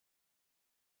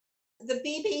The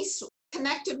Beebes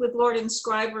connected with Lord and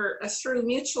Schryver through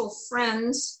mutual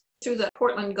friends through the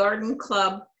Portland Garden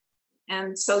Club.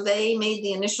 And so they made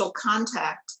the initial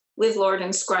contact with Lord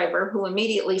and Schryver, who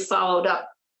immediately followed up.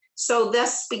 So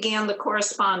this began the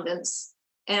correspondence.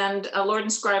 And Lord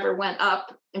and Schryver went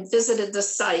up and visited the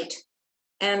site.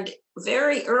 And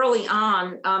very early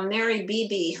on, Mary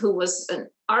Beebe, who was an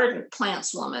ardent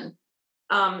plants woman,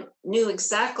 knew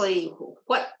exactly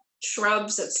what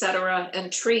shrubs, etc.,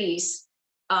 and trees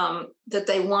that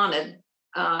they wanted.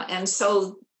 And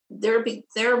so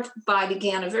thereby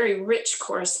began a very rich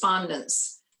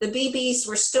correspondence. The Beebes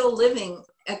were still living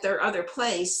at their other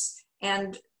place,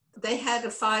 and they had a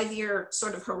 5-year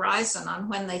sort of horizon on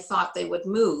when they thought they would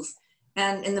move.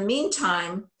 And in the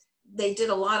meantime, they did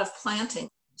a lot of planting.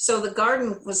 So the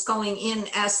garden was going in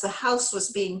as the house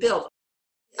was being built.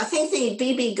 I think the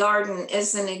Beebe Garden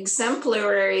is an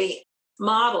exemplary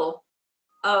model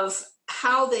of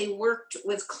how they worked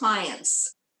with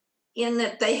clients, in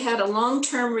that they had a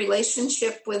long-term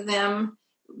relationship with them.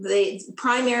 The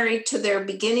primary to their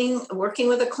beginning, working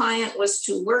with a client, was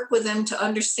to work with them to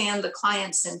understand the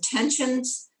client's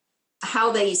intentions,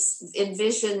 how they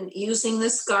envision using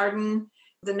this garden,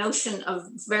 the notion of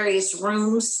various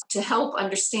rooms to help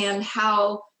understand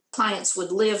how clients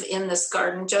would live in this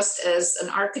garden, just as an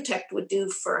architect would do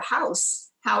for a house.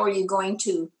 How are you going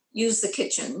to use the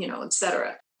kitchen, et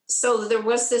cetera. So there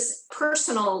was this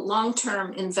personal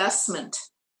long-term investment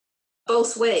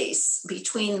both ways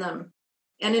between them.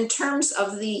 And in terms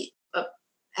of the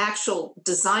actual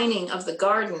designing of the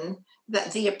garden,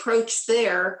 that the approach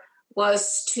there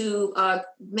was to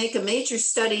make a major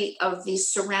study of the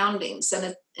surroundings.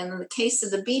 And in the case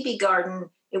of the Beebe Garden,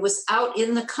 it was out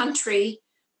in the country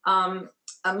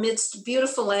amidst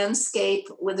beautiful landscape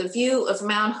with a view of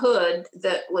Mount Hood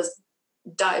that was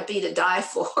be to die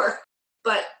for.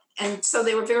 And so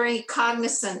they were very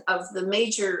cognizant of the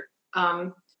major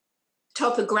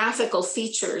topographical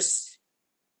features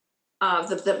of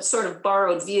the sort of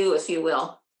borrowed view, if you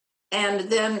will. And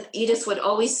then Edith would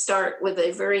always start with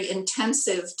a very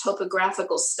intensive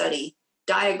topographical study,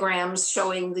 diagrams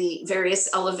showing the various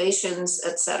elevations,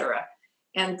 etc.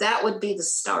 And that would be the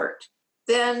start.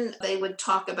 Then they would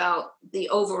talk about the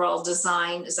overall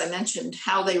design, as I mentioned,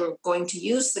 how they were going to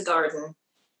use the garden.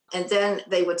 And then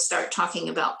they would start talking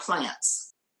about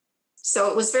plants. So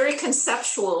it was very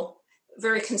conceptual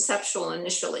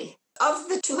initially. Of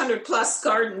the 200 plus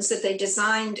gardens that they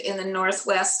designed in the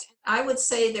Northwest, I would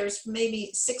say there's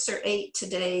maybe 6 or 8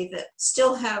 today that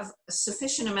still have a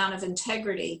sufficient amount of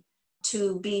integrity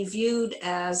to be viewed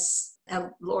as a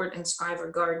Lord and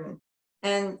Schryver garden.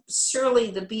 And surely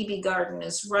the Beebe Garden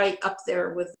is right up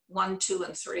there with 1, 2,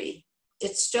 and 3.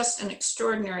 It's just an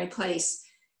extraordinary place.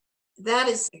 That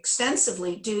is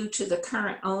extensively due to the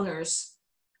current owners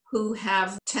who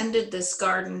have tended this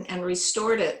garden and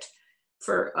restored it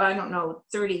for,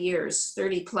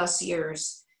 30 plus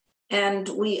years. And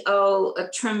we owe a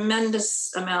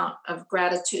tremendous amount of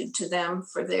gratitude to them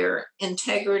for their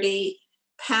integrity,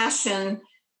 passion,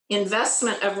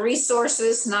 investment of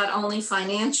resources, not only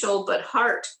financial, but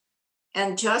heart,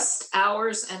 and just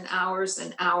hours and hours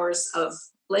and hours of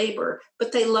labor,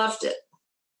 but they loved it.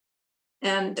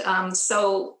 And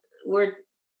so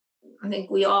I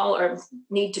think we all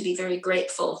need to be very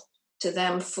grateful to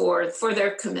them for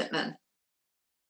their commitment.